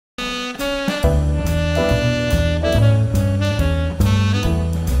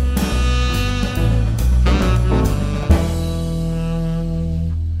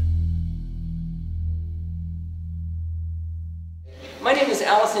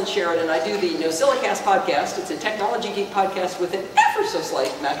Allison Sheridan. I do the NosillaCast podcast. It's a technology geek podcast with an ever so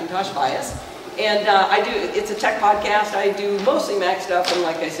slight Macintosh bias. And it's a tech podcast. I do mostly Mac stuff, and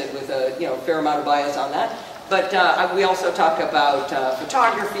like I said, with a fair amount of bias on that. But we also talk about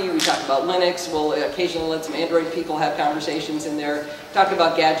photography, we talk about Linux, we'll occasionally let some Android people have conversations in there, talk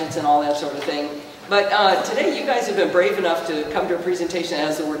about gadgets and all that sort of thing. But today you guys have been brave enough to come to a presentation that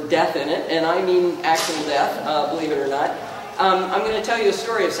has the word death in it, and I mean actual death, believe it or not. I'm going to tell you a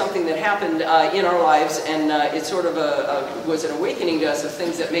story of something that happened in our lives, and it sort of was an awakening to us of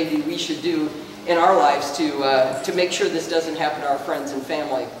things that maybe we should do in our lives to make sure this doesn't happen to our friends and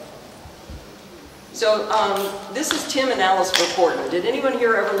family. So this is Tim and Alice reporting. Did anyone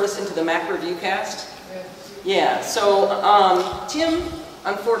here ever listen to the Mac Review Cast? Yeah. So Tim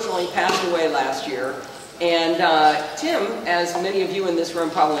unfortunately passed away last year, and Tim, as many of you in this room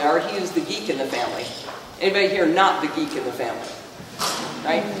probably are, he is the geek in the family. Anybody here not the geek in the family?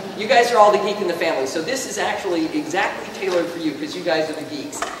 Right? You guys are all the geek in the family, so this is actually exactly tailored for you because you guys are the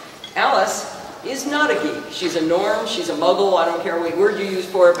geeks. Alice is not a geek. She's a norm, she's a muggle, I don't care what word you use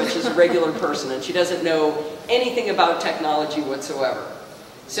for it, but she's a regular person and she doesn't know anything about technology whatsoever.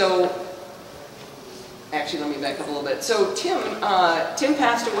 So, actually let me back up a little bit. So Tim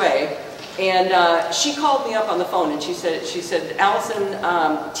passed away, and she called me up on the phone and she said,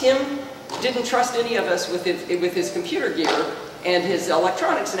 Allison, Tim didn't trust any of us with his computer gear and his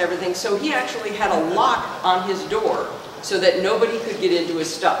electronics and everything, so he actually had a lock on his door so that nobody could get into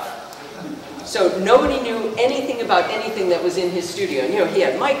his stuff. So nobody knew anything about anything that was in his studio. You know, he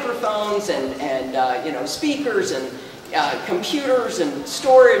had microphones and speakers and computers and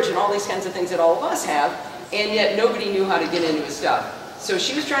storage and all these kinds of things that all of us have, and yet nobody knew how to get into his stuff. So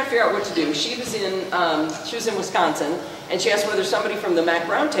she was trying to figure out what to do. She was in Wisconsin, and she asked whether somebody from the Mac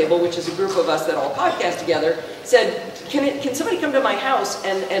Roundtable, which is a group of us that all podcast together, said, can somebody come to my house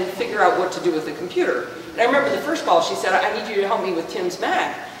and figure out what to do with the computer? And I remember the first call, she said, I need you to help me with Tim's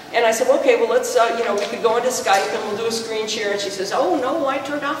Mac. And I said, okay, well, let's, we could go into Skype and we'll do a screen share. And she says, oh, no, I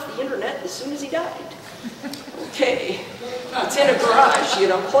turned off the internet as soon as he died. Okay. It's in a garage. She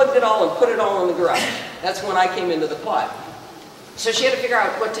had unplugged it all and put it all in the garage. That's when I came into the plot. So she had to figure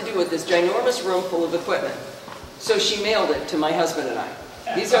out what to do with this ginormous room full of equipment. So she mailed it to my husband and I.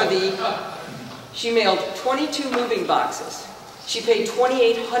 She mailed 22 moving boxes. She paid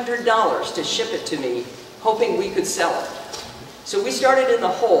 $2,800 to ship it to me, hoping we could sell it. So we started in the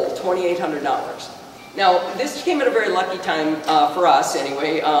hole, $2,800. Now, this came at a very lucky time for us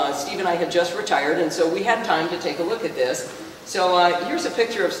anyway. Steve and I had just retired, and so we had time to take a look at this. So here's a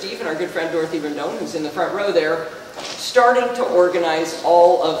picture of Steve and our good friend Dorothy Rendon, who's in the front row there, starting to organize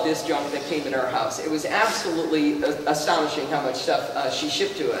all of this junk that came in our house. It was absolutely astonishing how much stuff she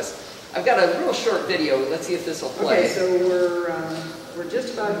shipped to us. I've got a real short video. Let's see if this will play. Okay, so we're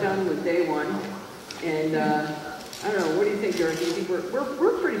just about done with day one, and I don't know. What do you think, Dorothy? You think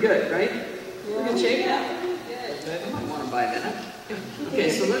we're pretty good, right? Yeah. We're in good shape. Yeah. I might want to buy that. Okay,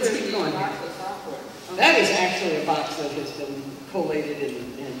 so let's keep going. That is actually a box that has been collated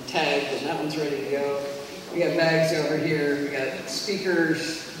and tagged, and that one's ready to go. We got bags over here. We got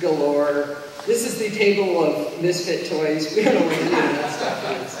speakers galore. This is the table of misfit toys. We don't know what any of that stuff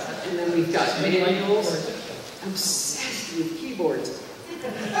is. And then we've got manuals. I'm obsessed with keyboards.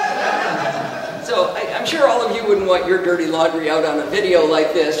 So I'm sure all of you wouldn't want your dirty laundry out on a video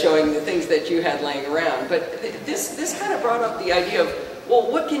like this showing the things that you had laying around. But this kind of brought up the idea of, well,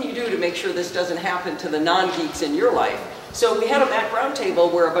 what can you do to make sure this doesn't happen to the non-geeks in your life? So we had a Mac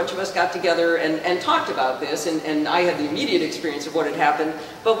Roundtable where a bunch of us got together and talked about this, and I had the immediate experience of what had happened,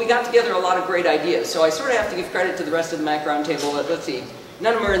 but we got together a lot of great ideas. So I sort of have to give credit to the rest of the Mac Roundtable. Let's see,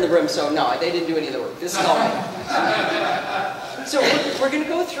 none of them are in the room, so no, they didn't do any of the work. This is all me. So we're going to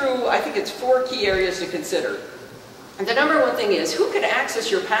go through, I think it's 4 key areas to consider. And the number one thing is, who could access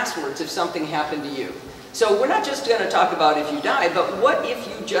your passwords if something happened to you? So we're not just going to talk about if you died, but what if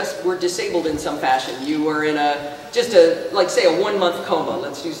you just were disabled in some fashion? You were in like say a 1-month coma.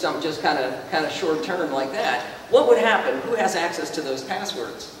 Let's do something just kind of short term like that. What would happen? Who has access to those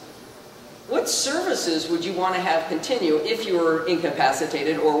passwords? What services would you want to have continue if you were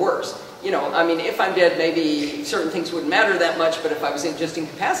incapacitated or worse? You know, I mean, if I'm dead, maybe certain things wouldn't matter that much, but if I was just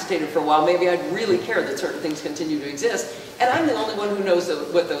incapacitated for a while, maybe I'd really care that certain things continue to exist, and I'm the only one who knows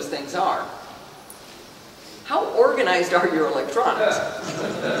what those things are. How organized are your electronics?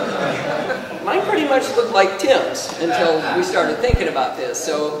 Mine pretty much looked like Tim's until we started thinking about this.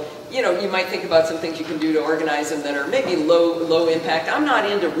 So, you know, you might think about some things you can do to organize them that are maybe low impact. I'm not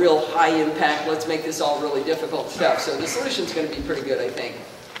into real high impact, let's make this all really difficult stuff. So the solution's going to be pretty good, I think.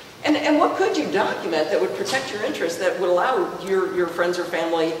 And what could you document that would protect your interests, that would allow your friends or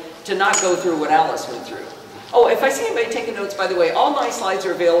family to not go through what Alice went through? Oh, if I see anybody taking notes, by the way, all my slides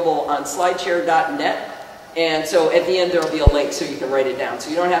are available on slideshare.net. And so at the end there will be a link so you can write it down. So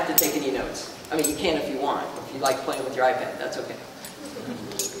you don't have to take any notes. I mean, you can if you want. If you like playing with your iPad, that's okay.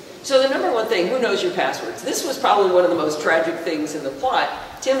 So the number one thing, who knows your passwords? This was probably one of the most tragic things in the plot.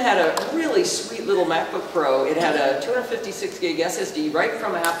 Tim had a really sweet little MacBook Pro. It had a 256 gig SSD right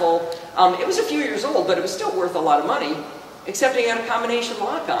from Apple. It was a few years old, but it was still worth a lot of money, except it had a combination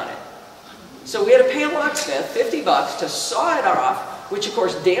lock on it. So we had to pay a locksmith $50 to saw it off, which of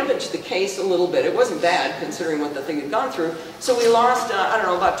course damaged the case a little bit. It wasn't bad considering what the thing had gone through. So we lost, I don't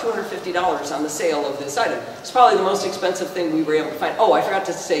know, about $250 on the sale of this item. It's probably the most expensive thing we were able to find. Oh, I forgot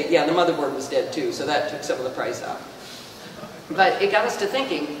to say, yeah, the motherboard was dead too, so that took some of the price off. But it got us to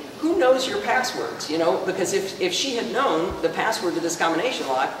thinking, who knows your passwords, you know? Because if she had known the password to this combination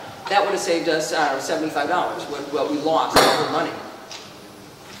lock, that would have saved us, I don't know, $75, what we lost all the money.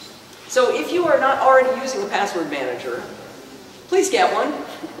 So if you are not already using a password manager, please get one.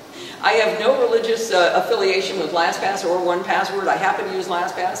 I have no religious affiliation with LastPass or 1Password. I happen to use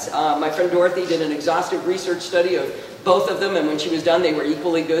LastPass. My friend Dorothy did an exhaustive research study of both of them, and when she was done, they were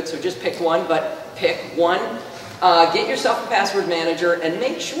equally good, so just pick one, but pick one. Get yourself a password manager and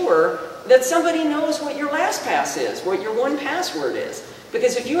make sure that somebody knows what your LastPass is, what your 1Password is.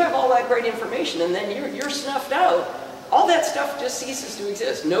 Because if you have all that great information and then you're snuffed out, all that stuff just ceases to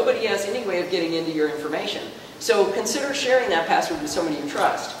exist. Nobody has any way of getting into your information. So consider sharing that password with somebody you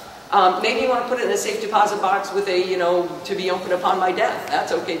trust. Maybe you want to put it in a safe deposit box with a, you know, to be opened upon my death.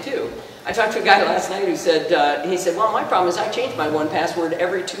 That's okay too. I talked to a guy last night who said, he said, well, my problem is I change my 1Password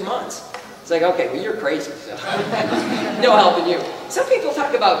every 2 months. It's like, okay, well, you're crazy. So. No helping you. Some people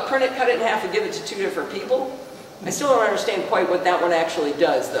talk about print it, cut it in half, and give it to 2 different people. I still don't understand quite what that one actually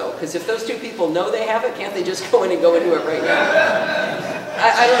does, though, because if those 2 people know they have it, can't they just go in and go into it right now?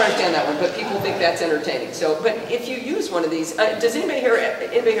 I don't understand that one, but people think that's entertaining. So, but if you use one of these, does anybody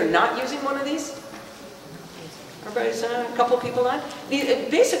here not using one of these? Everybody's a couple people on?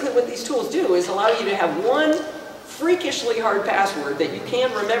 Basically what these tools do is allow you to have one freakishly hard password that you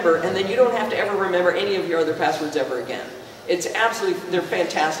can remember, and then you don't have to ever remember any of your other passwords ever again. It's absolutely, they're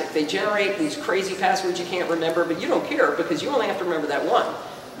fantastic. They generate these crazy passwords you can't remember, but you don't care because you only have to remember that one.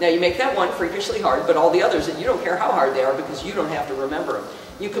 Now you make that one freakishly hard, but all the others, you don't care how hard they are because you don't have to remember them.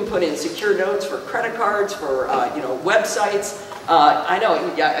 You can put in secure notes for credit cards, for you know, websites. I know,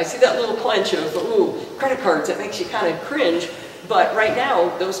 I see that little clench of, ooh, credit cards, that makes you kind of cringe. But right now,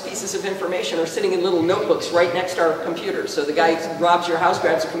 those pieces of information are sitting in little notebooks right next to our computers. So the guy robs your house,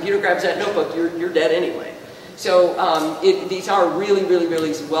 grabs the computer, grabs that notebook, you're dead anyway. So these are really, really,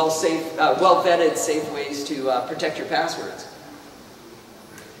 really well-vetted, safe ways to protect your passwords.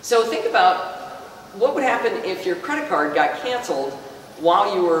 So think about what would happen if your credit card got canceled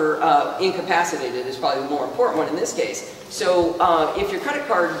while you were incapacitated, is probably the more important one in this case. So if your credit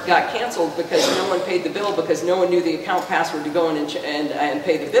card got canceled because no one paid the bill, because no one knew the account password to go in and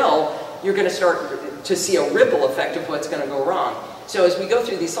pay the bill, you're going to start to see a ripple effect of what's going to go wrong. So as we go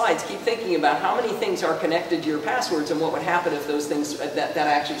through these slides, keep thinking about how many things are connected to your passwords and what would happen if those things that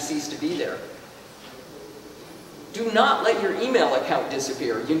actually cease to be there. Do not let your email account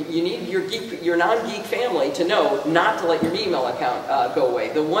disappear. You need your non-geek family to know not to let your email account go away.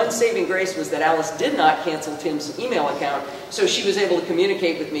 The one saving grace was that Alice did not cancel Tim's email account, so she was able to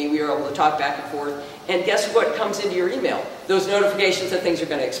communicate with me. We were able to talk back and forth. And guess what comes into your email? Those notifications that things are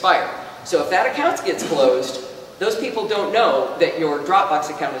going to expire. So if that account gets closed, those people don't know that your Dropbox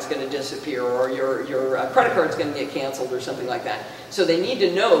account is going to disappear or your credit card is going to get canceled or something like that. So they need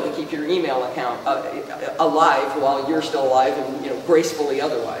to know to keep your email account alive while you're still alive and gracefully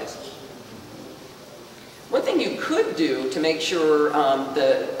otherwise. One thing you could do to make sure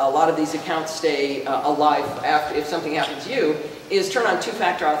a lot of these accounts stay alive if something happens to you is turn on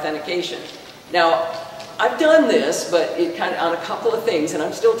two-factor authentication. Now, I've done this, but it kind of on a couple of things, and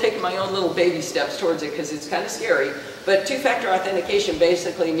I'm still taking my own little baby steps towards it because it's kind of scary. But two-factor authentication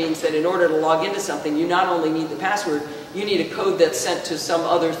basically means that in order to log into something, you not only need the password, you need a code that's sent to some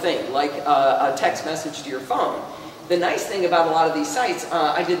other thing, like a text message to your phone. The nice thing about a lot of these sites,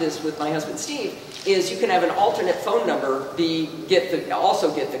 I did this with my husband Steve, is you can have an alternate phone number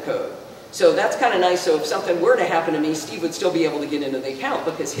also get the code. So that's kind of nice. So if something were to happen to me, Steve would still be able to get into the account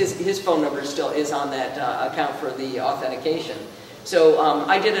because his phone number still is on that account for the authentication. So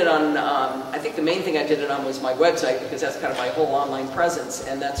I did it on, I think the main thing I did it on was my website, because that's kind of my whole online presence,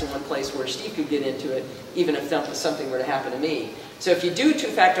 and that's the one place where Steve could get into it, even if something were to happen to me. So if you do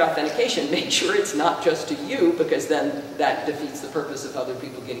two-factor authentication, make sure it's not just to you, because then that defeats the purpose of other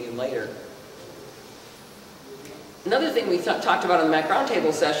people getting in later. Another thing we talked about in the Mac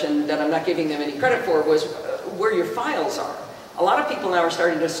Roundtable session that I'm not giving them any credit for was where your files are. A lot of people now are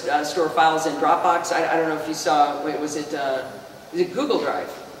starting to store files in Dropbox. I don't know if you saw, wait, was it Google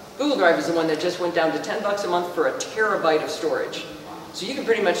Drive? Google Drive is the one that just went down to $10 a month for a terabyte of storage. So you can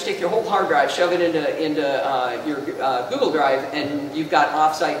pretty much take your whole hard drive, shove it into your Google Drive, and you've got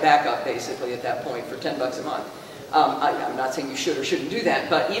off-site backup basically at that point for $10 a month. I'm not saying you should or shouldn't do that,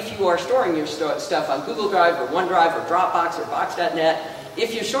 but if you are storing your stuff on Google Drive or OneDrive or Dropbox or Box.net,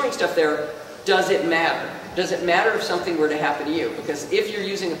 if you're storing stuff there, does it matter? Does it matter if something were to happen to you? Because if you're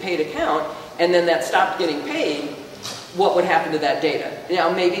using a paid account and then that stopped getting paid, what would happen to that data? Now,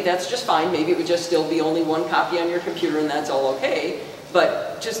 maybe that's just fine. Maybe it would just still be only one copy on your computer and that's all okay.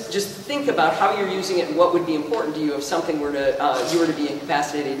 But just think about how you're using it and what would be important to you if something were to, you were to be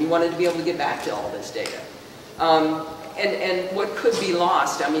incapacitated and you wanted to be able to get back to all this data. And what could be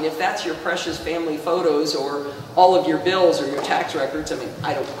lost? I mean, if that's your precious family photos or all of your bills or your tax records, I mean,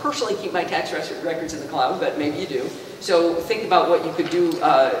 I don't personally keep my tax records in the cloud, but maybe you do. So think about what you could do,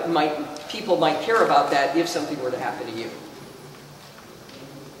 people might care about that if something were to happen to you.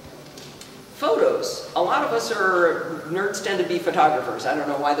 Photos. A lot of us nerds tend to be photographers. I don't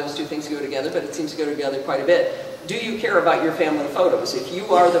know why those two things go together, but it seems to go together quite a bit. Do you care about your family photos? If you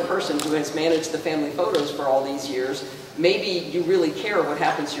are the person who has managed the family photos for all these years, maybe you really care what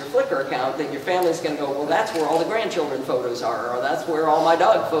happens to your Flickr account, that your family's going to go, well, that's where all the grandchildren photos are, or that's where all my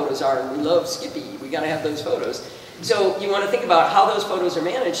dog photos are, and we love Skippy. We got to have those photos. So you want to think about how those photos are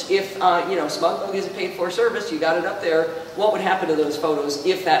managed. If, you know, SmugBug is a paid-for service, you got it up there, what would happen to those photos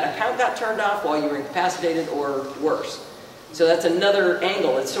if that account got turned off while you were incapacitated or worse? So that's another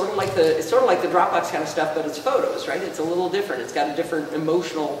angle. It's sort of like the Dropbox kind of stuff, but it's photos, right? It's a little different. It's got a different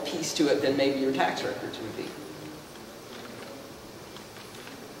emotional piece to it than maybe your tax records would be.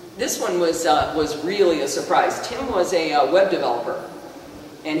 This one was really a surprise. Tim was a web developer,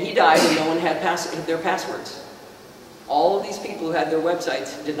 and he died and no one had their passwords. All of these people who had their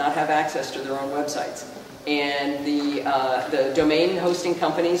websites did not have access to their own websites. And the domain hosting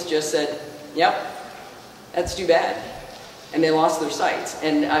companies just said, yep, that's too bad. And they lost their sites.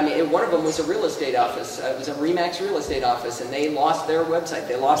 And I mean, one of them was a real estate office. It was a Remax real estate office, and they lost their website.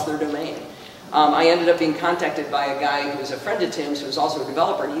 They lost their domain. I ended up being contacted by a guy who was a friend of Tim's, who was also a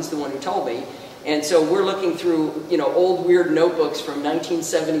developer, and he's the one who told me. And so we're looking through, you know, old weird notebooks from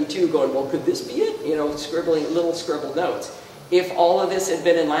 1972 going, well, could this be it? You know, scribbling little scribbled notes. If all of this had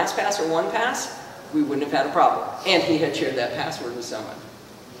been in LastPass or OnePass, we wouldn't have had a problem. And he had shared that password with someone.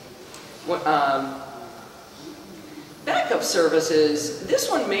 Backup services, this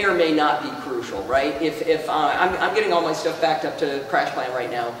one may or may not be crucial, right? If I'm getting all my stuff backed up to CrashPlan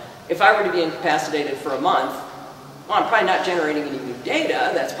right now. If I were to be incapacitated for a month, well, I'm probably not generating any new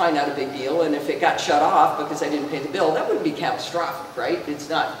data. That's probably not a big deal. And if it got shut off because I didn't pay the bill, that wouldn't be catastrophic, right? It's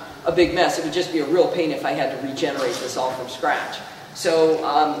not a big mess. It would just be a real pain if I had to regenerate this all from scratch.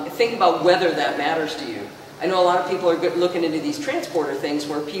 So think about whether that matters to you. I know a lot of people are looking into these transporter things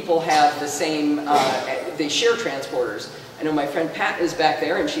where people have the same, they share transporters. I know my friend Pat is back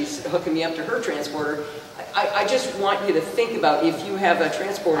there and she's hooking me up to her transporter. I just want you to think about if you have a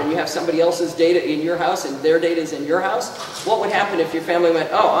transporter and you have somebody else's data in your house and their data is in your house, what would happen if your family went,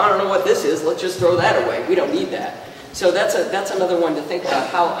 oh, I don't know what this is, let's just throw that away. We don't need that. So that's another one to think about,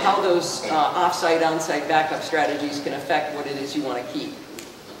 how those off-site, on-site backup strategies can affect what it is you want to keep.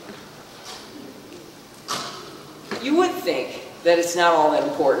 You would think that it's not all that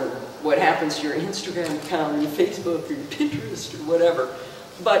important what happens to your Instagram account or your Facebook or your Pinterest or whatever.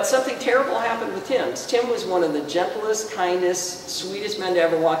 But something terrible happened with Tim's. Tim was one of the gentlest, kindest, sweetest men to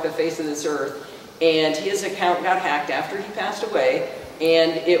ever walk the face of this earth. And his account got hacked after he passed away.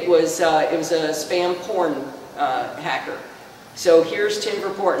 And it was a spam porn hacker. So here's Tim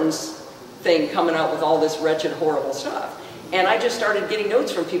Verporten's thing coming out with all this wretched, horrible stuff. And I just started getting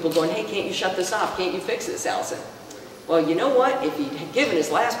notes from people going, hey, can't you shut this off? Can't you fix this, Allison? Well, you know what? If he'd given his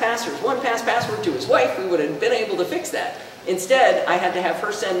LastPass or his OnePass password to his wife, we would have been able to fix that. Instead, I had to have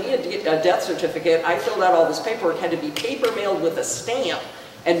her send me a death certificate. I filled out all this paperwork, had to be paper mailed with a stamp,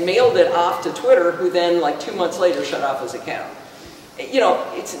 and mailed it off to Twitter, who then, like 2 months later, shut off his account. You know,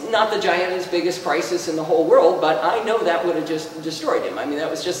 it's not the giantest, biggest crisis in the whole world, but I know that would have just destroyed him. I mean,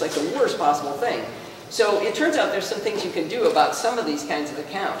 that was just like the worst possible thing. So it turns out there's some things you can do about some of these kinds of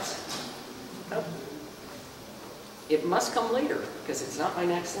accounts. It must come later, because it's not my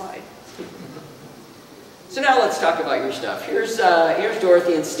next slide. So now let's talk about your stuff. Here's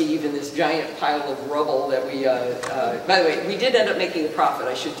Dorothy and Steve in this giant pile of rubble that we, by the way, we did end up making a profit,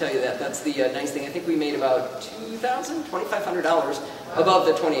 I should tell you that. That's the nice thing. I think we made about $2,500 above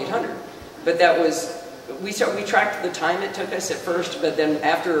the 2,800. But that was, we tracked the time it took us at first, but then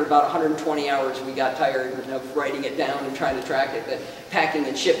after about 120 hours, we got tired of writing it down and trying to track it, but packing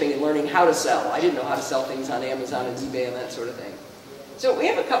and shipping and learning how to sell. I didn't know how to sell things on Amazon and eBay and that sort of thing. So we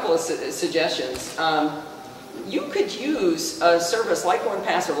have a couple of suggestions. You could use a service like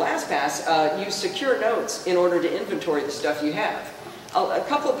OnePass or LastPass, use secure notes in order to inventory the stuff you have. A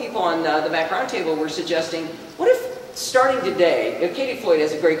couple of people on the Mac Roundtable were suggesting, what if starting today, Katie Floyd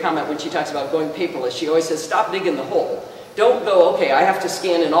has a great comment when she talks about going paperless. She always says, stop digging the hole. Don't go, okay, I have to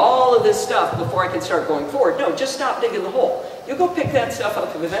scan in all of this stuff before I can start going forward. No, just stop digging the hole. You'll go pick that stuff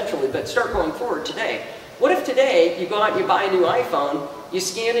up eventually, but start going forward today. What if today you go out and you buy a new iPhone, you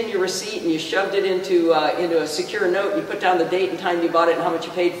scan in your receipt and you shoved it into a secure note, and you put down the date and time you bought it and how much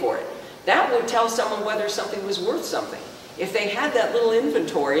you paid for it. That would tell someone whether something was worth something. If they had that little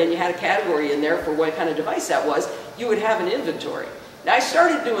inventory and you had a category in there for what kind of device that was, you would have an inventory. Now I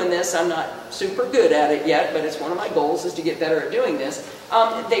started doing this, I'm not super good at it yet, but it's one of my goals is to get better at doing this.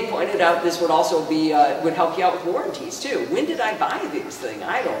 They pointed out this would also be, would help you out with warranties too. When did I buy this thing?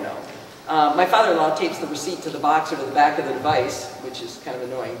 I don't know. My father-in-law tapes the receipt to the box or to the back of the device, which is kind of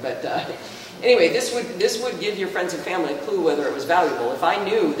annoying. But anyway, this would give your friends and family a clue whether it was valuable. If I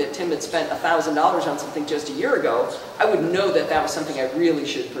knew that Tim had spent $1,000 on something just a year ago, I would know that that was something I really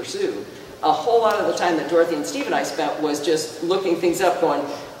should pursue. A whole lot of the time that Dorothy and Steve and I spent was just looking things up, going,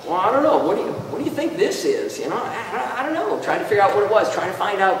 well, I don't know, what do you think this is? You know, I don't know. Trying to figure out what it was, trying to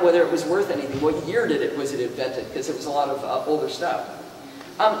find out whether it was worth anything. What year was it invented? Because it was a lot of older stuff.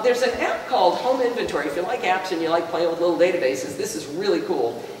 There's an app called Home Inventory. If you like apps and you like playing with little databases, this is really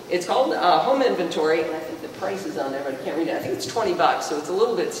cool. It's called Home Inventory, and I think the price is on there, but I can't read it. I think it's $20, so it's a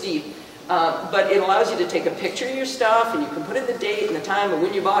little bit steep. But it allows you to take a picture of your stuff, and you can put in the date and the time and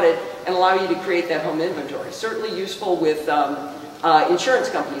when you bought it, and allow you to create that home inventory. Certainly useful with insurance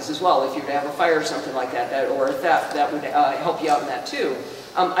companies as well. If you were to have a fire or something like that, or a theft, that would help you out in that too.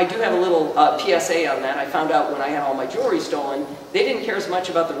 I do have a little PSA on that. I found out when I had all my jewelry stolen, they didn't care as much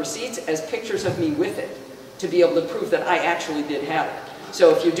about the receipts as pictures of me with it, to be able to prove that I actually did have it. So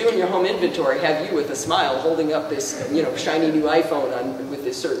if you're doing your home inventory, have you with a smile holding up this, you know, shiny new iPhone with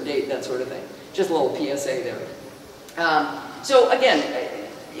this certain date, that sort of thing. Just a little PSA there. So again,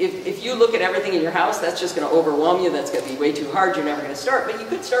 if you look at everything in your house, that's just going to overwhelm you. That's going to be way too hard. You're never going to start. But you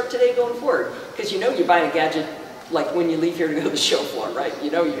could start today going forward, because you know you're buying a gadget like when you leave here to go to the show floor, right?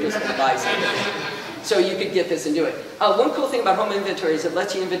 You know you're just going to buy something. So you could get this and do it. One cool thing about home inventory is it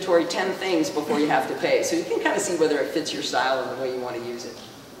lets you inventory 10 things before you have to pay. So you can kind of see whether it fits your style and the way you want to use it.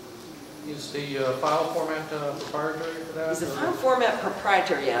 Is the file format proprietary for that? Is the file format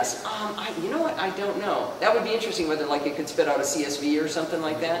proprietary? Yes. You know what? I don't know. That would be interesting whether like it could spit out a CSV or something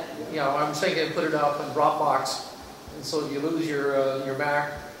like that. Yeah, I'm thinking put it up in Dropbox, and so if you lose your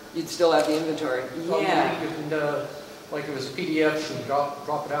Mac, you'd still have the inventory. Yeah. You can, like it was a PDF, you can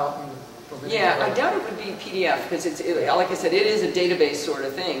drop it out. And yeah, I doubt it would be PDF because like I said, it is a database sort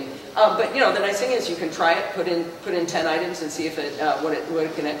of thing. But you know, the nice thing is you can try it, put in 10 items and see if what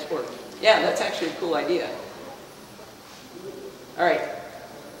it can export. Yeah, that's actually a cool idea. All right.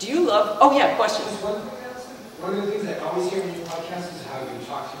 Do you love? Oh yeah, questions. One of the things I always hear in your podcast is how you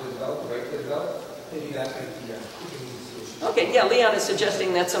talk to the developer, right? The developer, maybe that could be Okay, yeah, Leon is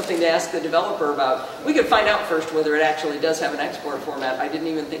suggesting that's something to ask the developer about. We could find out first whether it actually does have an export format. I didn't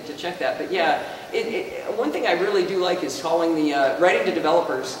even think to check that. But yeah, one thing I really do like is calling the, writing to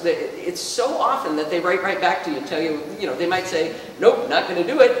developers. It's so often that they write right back to you and tell you, you know, they might say, nope, not going to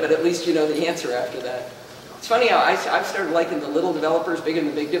do it, but at least you know the answer after that. It's funny how I've started liking the little developers bigger than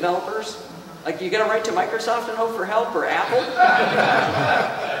the big developers. Like, you going to write to Microsoft and hope for help, or Apple?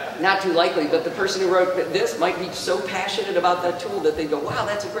 Not too likely, but the person who wrote this might be so passionate about that tool that they go, wow,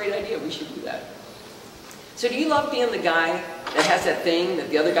 that's a great idea, we should do that. So do you love being the guy that has that thing that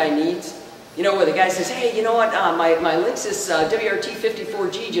the other guy needs? You know, where the guy says, hey, you know what, my Linksys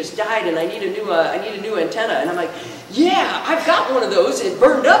WRT54G just died and I need a new antenna. And I'm like, yeah, I've got one of those, it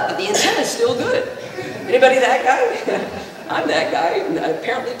burned up, but the antenna's still good. Anybody that guy? I'm that guy, and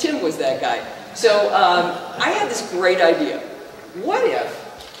apparently Tim was that guy. So I had this great idea. What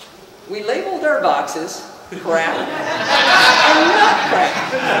if we labeled our boxes crap and not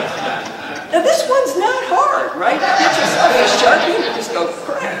crap? Now this one's not hard, right? Get yourself a Sharpie and just go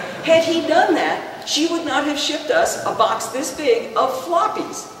crap. Had he done that, she would not have shipped us a box this big of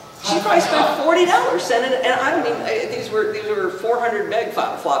floppies. She probably spent $40 sending it, and I mean, these were 400 meg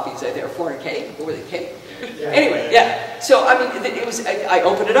floppies, I think, or 400K. What were they, K? Anyway, yeah. So I mean, it was. I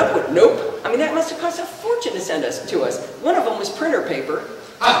opened it up with nope. I mean, that must have cost a fortune to send to us. One of them was printer paper.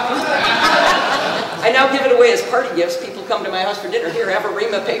 I now give it away as party gifts. People come to my house for dinner. Here, have a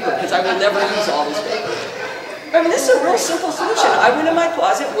ream of paper, because I will never use all this paper. I mean, this is a real simple solution. I went in my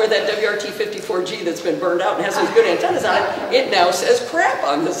closet where that WRT-54G that's been burned out and has those good antennas on it, it now says crap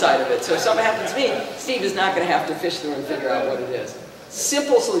on the side of it. So if something happens to me, Steve is not going to have to fish through and figure out what it is.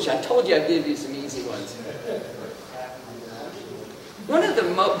 Simple solution. I told you I'd give you some easy ones. One of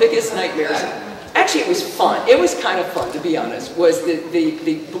the biggest nightmares, actually it was fun, it was kind of fun to be honest, was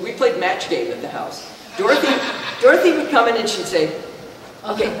we played match game at the house. Dorothy would come in and she'd say,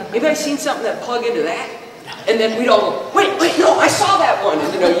 okay, anybody seen something that plug into that? And then we'd all go, wait, no, I saw that one.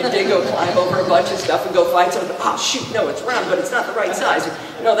 And you know, you'd go climb over a bunch of stuff and go find something. Oh shoot, no, it's round, but it's not the right size. Or,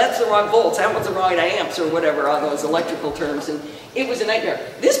 no, that's the wrong volts, that one's the wrong amps, or whatever, all those electrical terms. And it was a nightmare.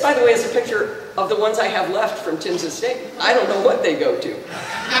 This, by the way, is a picture of the ones I have left from Tim's estate. I don't know what they go to.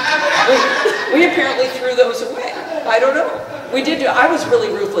 We apparently threw those away. I don't know. I was really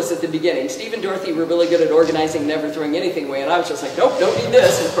ruthless at the beginning. Steve and Dorothy were really good at organizing, never throwing anything away, and I was just like, nope, don't need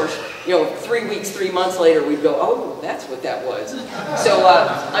this. And of course, you know, 3 weeks, 3 months later, we'd go, oh, that's what that was. So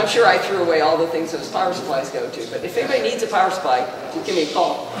I'm sure I threw away all the things those power supplies go to. But if anybody needs a power supply, just give me a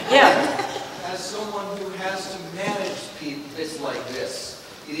call. Yeah? As someone who has to manage this like this,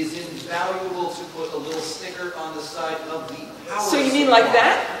 it is invaluable to put a little sticker on the side of the power. So you mean like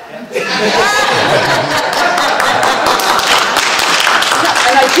that?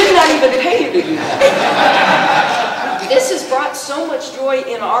 And I did not even pay you to do that. This has brought so much joy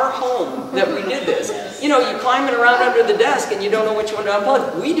in our home that we did this. You know, you're climbing around under the desk and you don't know which one to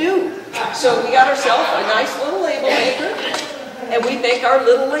unplug. We do. So we got ourselves a nice little label maker, and we make our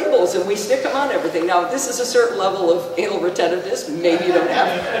little labels and we stick them on everything. Now, this is a certain level of anal retentiveness. Maybe you don't have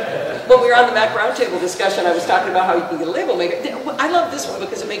it. When we were on the Mac Roundtable discussion, I was talking about how you can get a label maker. I love this one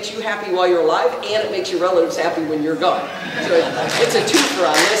because it makes you happy while you're alive and it makes your relatives happy when you're gone. So it's a twofer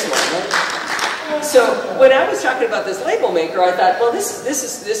on this one, right? So when I was talking about this label maker, I thought, well, this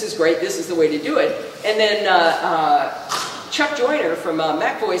is great. This is the way to do it. And then Chuck Joyner from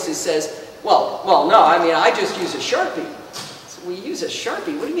Mac Voices says, well, no, I mean, I just use a Sharpie. So we use a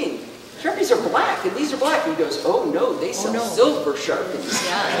Sharpie? What do you mean? Sharpies are black, and these are black. And he goes, oh no, they sell silver Sharpies.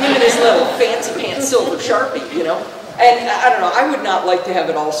 Yeah. Him and his little fancy pants silver Sharpie, you know. And I don't know, I would not like to have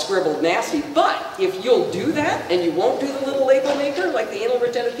it all scribbled nasty, but if you'll do that, and you won't do the little label maker, like the anal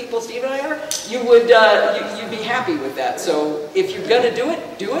retentive people Steve and I are, you would, you'd be happy with that. So if you're gonna do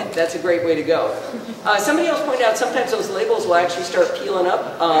it, that's a great way to go. Somebody else pointed out sometimes those labels will actually start peeling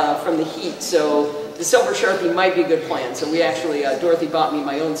up from the heat, so the silver Sharpie might be a good plan. So we actually, Dorothy bought me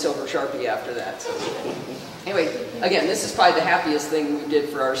my own silver Sharpie after that. So anyway, again, this is probably the happiest thing we did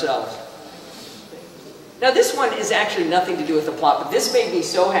for ourselves. Now this one is actually nothing to do with the plot, but this made me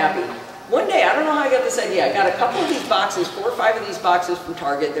so happy. One day, I don't know how I got this idea, I got a couple of these boxes, 4 or 5 of these boxes from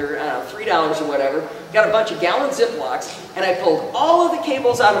Target, they're I don't know, $3 or whatever, got a bunch of gallon Ziplocs, and I pulled all of the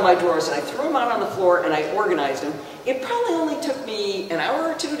cables out of my drawers and I threw them out on the floor and I organized them. It probably only took me an hour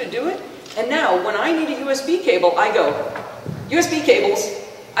or 2 to do it, and now when I need a USB cable, I go, USB cables.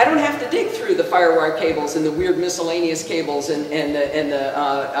 I don't have to dig through the FireWire cables and the weird miscellaneous cables and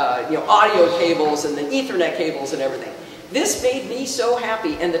the you know, audio cables and the Ethernet cables and everything. This made me so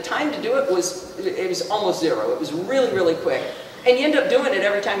happy, and the time to do it was almost 0. It was really, really quick. And you end up doing it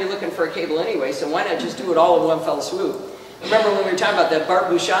every time you're looking for a cable anyway, so why not just do it all in one fell swoop? Remember when we were talking about that, Bart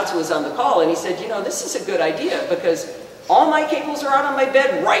Bouchatz was on the call, and he said, you know, this is a good idea because all my cables are out on my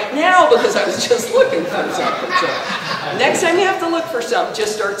bed right now because I was just looking for something. So next time you have to look for something,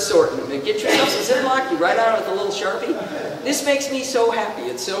 just start sorting them. And get yourself a Ziploc, you write on it with a little Sharpie. This makes me so happy.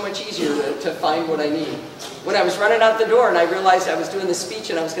 It's so much easier to find what I need. When I was running out the door and I realized I was doing the speech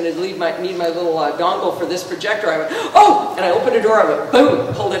and I was going to need my little dongle for this projector, I went, oh! And I opened the door, I went,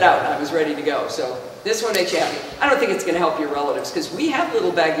 boom, pulled it out, and I was ready to go. So this one makes you happy. I don't think it's going to help your relatives because we have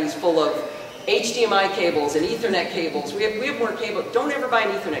little baggies full of HDMI cables and Ethernet cables. We have more cable. Don't ever buy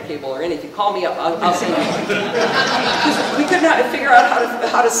an Ethernet cable or anything. Call me up. I'll send you one. Because we could not figure out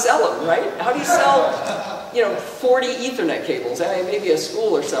how to sell them, right? How do you sell, you know, 40 Ethernet cables? I mean, maybe a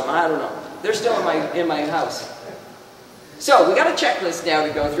school or something. I don't know. They're still in my house. So we got a checklist now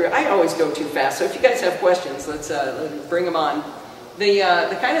to go through. I always go too fast. So if you guys have questions, let's bring them on.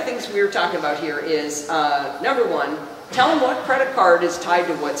 The kind of things we were talking about here is number 1, tell them what credit card is tied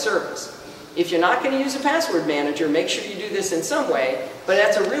to what service. If you're not going to use a password manager, make sure you do this in some way. But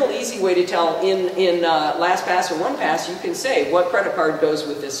that's a real easy way to tell in LastPass or OnePass. You can say what credit card goes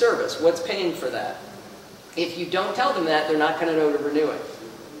with this service, what's paying for that. If you don't tell them that, they're not going to know to renew it.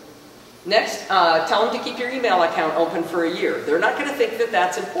 Next, tell them to keep your email account open for a year. They're not going to think that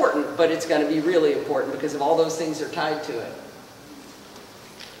that's important, but it's going to be really important because of all those things that are tied to it.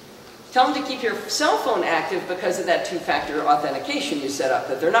 Tell them to keep your cell phone active because of that two-factor authentication you set up,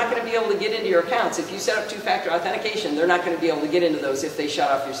 that they're not going to be able to get into your accounts. If you set up two-factor authentication, they're not going to be able to get into those if they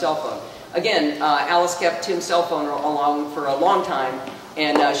shut off your cell phone. Again, Alice kept Tim's cell phone along for a long time,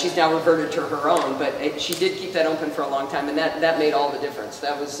 and she's now reverted to her own, but she did keep that open for a long time, and that made all the difference.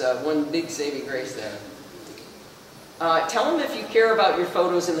 That was one big saving grace there. Tell them if you care about your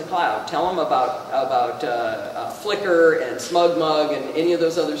photos in the cloud. Tell them about Flickr and SmugMug and any of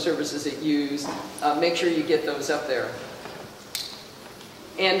those other services that you use. Make sure you get those up there.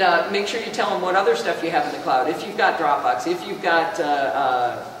 And make sure you tell them what other stuff you have in the cloud. If you've got Dropbox, if you've got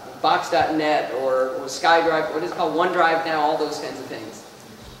Box.net or SkyDrive, what is it called, OneDrive now, all those kinds of things.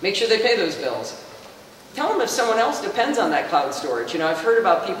 Make sure they pay those bills. Tell them if someone else depends on that cloud storage. You know, I've heard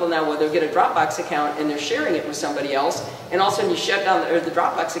about people now where they'll get a Dropbox account and they're sharing it with somebody else, and all of a sudden you shut down, or the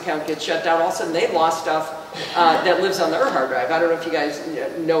Dropbox account gets shut down, all of a sudden they lost stuff that lives on their hard drive. I don't know if you guys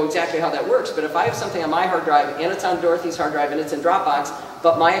know exactly how that works, but if I have something on my hard drive and it's on Dorothy's hard drive and it's in Dropbox,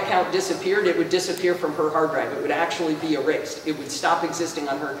 but my account disappeared, it would disappear from her hard drive. It would actually be erased. It would stop existing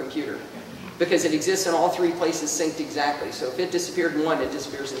on her computer because it exists in all three places synced exactly. So if it disappeared in one, it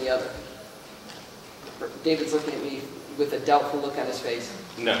disappears in the other. David's looking at me with a doubtful look on his face.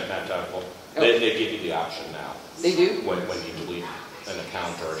 No, not doubtful. Oh. They give you the option now. They do? When you delete an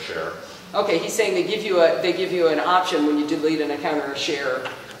account or a share. Okay, he's saying they give you an option when you delete an account or a share.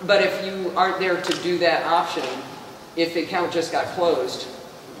 But if you aren't there to do that option, if the account just got closed,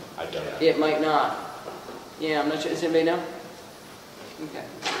 I don't know. it might not. Yeah, I'm not sure. Does anybody know? Okay.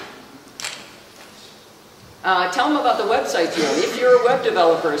 Tell them about the websites you own. If you're a web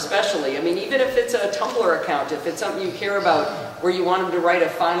developer especially, I mean, even if it's a Tumblr account, if it's something you care about where you want them to write a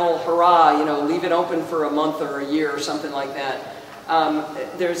final hurrah, you know, leave it open for a month or a year or something like that.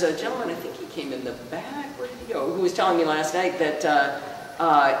 There's a gentleman, I think he came in the back, where did he go, who was telling me last night that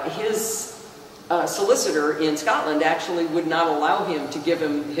his solicitor in Scotland actually would not allow him to give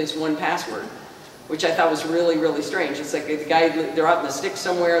him his one password, which I thought was really, really strange. It's like the guy, they're out in the sticks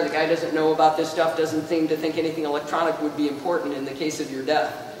somewhere, the guy doesn't know about this stuff, doesn't seem to think anything electronic would be important in the case of your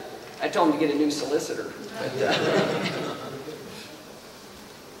death. I told him to get a new solicitor. But,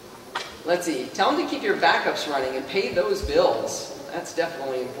 let's see, tell them to keep your backups running and pay those bills. That's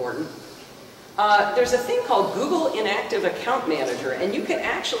definitely important. There's a thing called Google Inactive Account Manager, and you can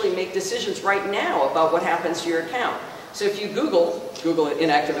actually make decisions right now about what happens to your account. So if you Google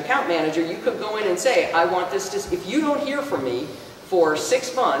Inactive Account Manager, you could go in and say, I want this to, if you don't hear from me for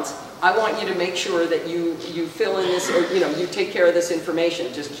 6 months, I want you to make sure that you fill in this, or you take care of this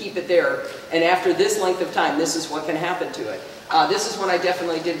information. Just keep it there. And after this length of time, this is what can happen to it. This is what I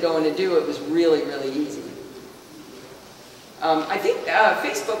definitely did go in and do. It was really, really easy. I think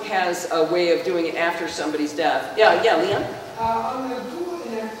Facebook has a way of doing it after somebody's death. Yeah, Leon? On the Google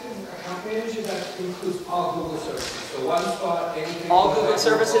Inactive Account Manager, that includes all Google services. So OneSpot, anything. All Google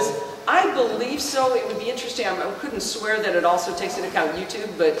services? I believe so. It would be interesting. I couldn't swear that it also takes into account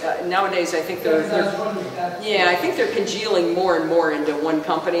YouTube, but nowadays I think they're congealing more and more into one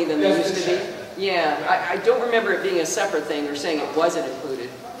company than they used to be. Yeah, I don't remember it being a separate thing or saying it wasn't included.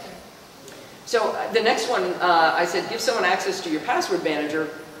 So the next one, I said, give someone access to your password manager.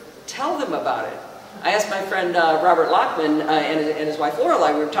 Tell them about it. I asked my friend Robert Lockman and his wife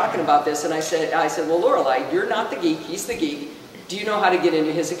Lorelei, we were talking about this, and I said, well, Lorelei, you're not the geek, he's the geek. Do you know how to get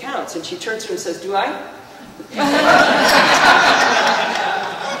into his accounts? And she turns to him and says, do I?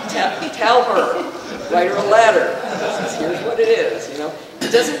 Tell her. Write her a letter. Says, here's what it is,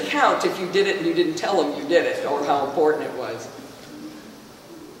 It doesn't count if you did it and you didn't tell him you did it or how important it was.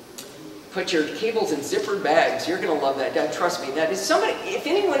 Put your cables in zippered bags. You're going to love that. Trust me. That is somebody. If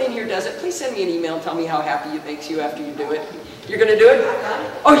anyone in here does it, please send me an email and tell me how happy it makes you after you do it. You're going to do it?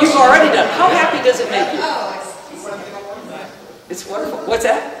 Oh, you've already done it. How happy does it make you? It's wonderful. What's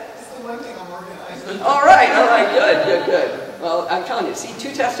that? It's the one thing I'm organized. All right. Good. Well, I'm telling you. See,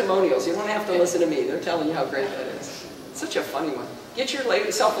 2 testimonials. You don't have to listen to me. They're telling you how great that is. It's such a funny one. Get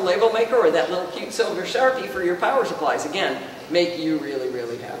yourself a label maker or that little cute silver Sharpie for your power supplies. Again, make you really,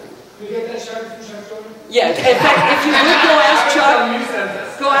 really happy. Can you get that Sharpie from Chuck Jordan? Yeah, in fact, if you would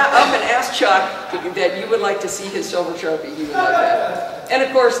go up and ask Chuck that you would like to see his silver Sharpie, he would like that. And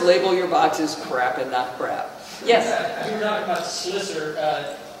of course, label your boxes crap and not crap. Yes? You were talking about the solicitor.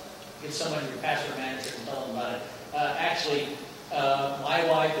 get someone, your password manager, and tell them about it. Actually, my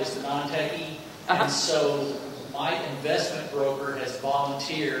wife is the non-techie, and so my investment broker has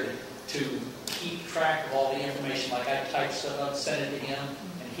volunteered to keep track of all the information. Like I type stuff up, send it to him,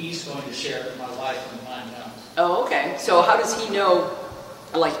 and he's going to share it with my wife when the time comes. Oh, okay. So how does he know,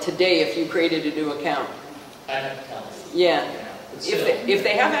 like today, if you created a new account? I have to tell him. Yeah. If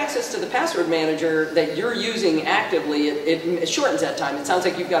they have access to the password manager that you're using actively, it shortens that time. It sounds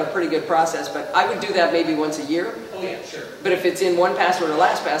like you've got a pretty good process, but I would do that maybe once a year. Oh yeah, sure. But if it's in 1Password or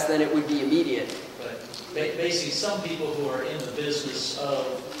LastPass, then it would be immediate. But basically, some people who are in the business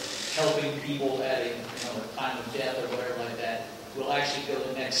of helping people at a time of death or whatever like that will actually go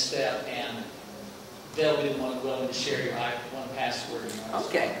the next step, and they'll be the one willing to share your 1Password.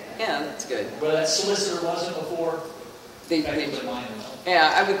 Okay, yeah, that's good. Well, that solicitor wasn't before.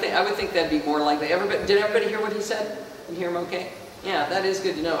 Yeah, I would think that'd be more likely. Did everybody hear what he said? Did you hear him okay? Yeah, that is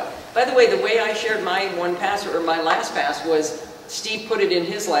good to know. By the way I shared my 1Password or my LastPass was Steve put it in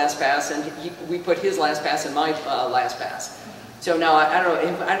his LastPass, and we put his LastPass in my LastPass. So now I don't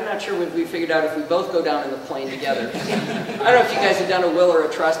know. I'm not sure we figured out if we both go down in the plane together. I don't know if you guys have done a will or a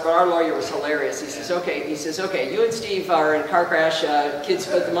trust, but our lawyer was hilarious. He says, okay, you and Steve are in a car crash. Kids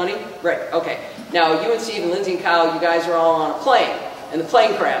split the money, right? Okay. Now you and Steve and Lindsay and Kyle, you guys are all on a plane, and the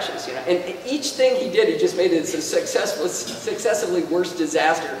plane crashes. And each thing he did, he just made it a successively worse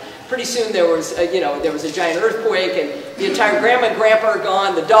disaster. Pretty soon there was a giant earthquake, and the entire grandma and grandpa are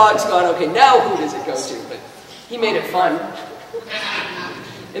gone. The dog's gone. Okay, now who does it go to? But he made it fun.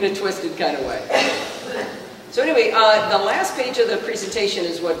 In a twisted kind of way. So anyway, the last page of the presentation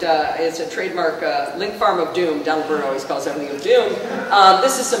is what it's a trademark link farm of doom. Donald Byrd always calls everything of doom.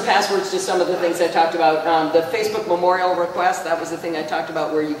 This is some passwords to some of the things I talked about. The Facebook memorial request, that was the thing I talked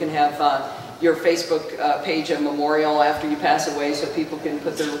about, where you can have your Facebook page a memorial after you pass away, so people can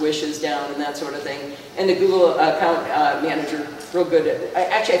put their wishes down and that sort of thing. And the Google account manager, real good.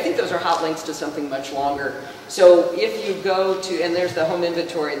 Actually, I think those are hot links to something much longer. So if you go to, and there's the home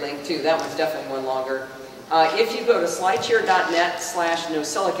inventory link too, that one's definitely one longer. If you go to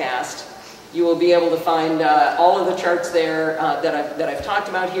slideshare.net/NosillaCast, you will be able to find all of the charts there that I've talked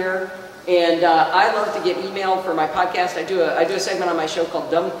about here. And I love to get email for my podcast. I do a segment on my show called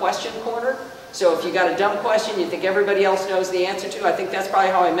Dumb Question Corner. So if you got a dumb question you think everybody else knows the answer to, I think that's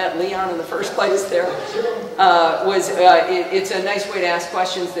probably how I met Leon in the first place there, it's a nice way to ask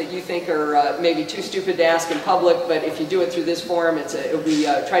questions that you think are maybe too stupid to ask in public, but if you do it through this forum, we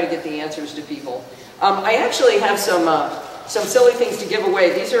try to get the answers to people. I actually have some silly things to give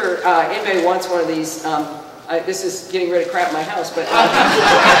away. These are, anybody wants one of these, this is getting rid of crap in my house, but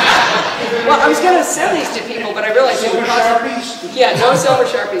well, I was going to sell these to people, but I realized it would cost. Yeah, no silver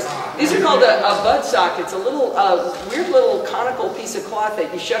Sharpies. These are called a bud sock. It's a little weird little conical piece of cloth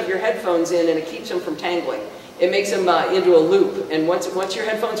that you shove your headphones in, and it keeps them from tangling. It makes them into a loop, and once your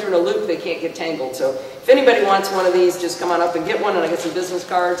headphones are in a loop, they can't get tangled. So if anybody wants one of these, just come on up and get one, and I get some business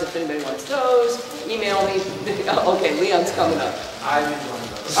cards. If anybody wants those, email me. Okay, Leon's coming up. I need one of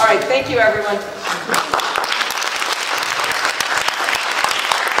those. All right, thank you, everyone.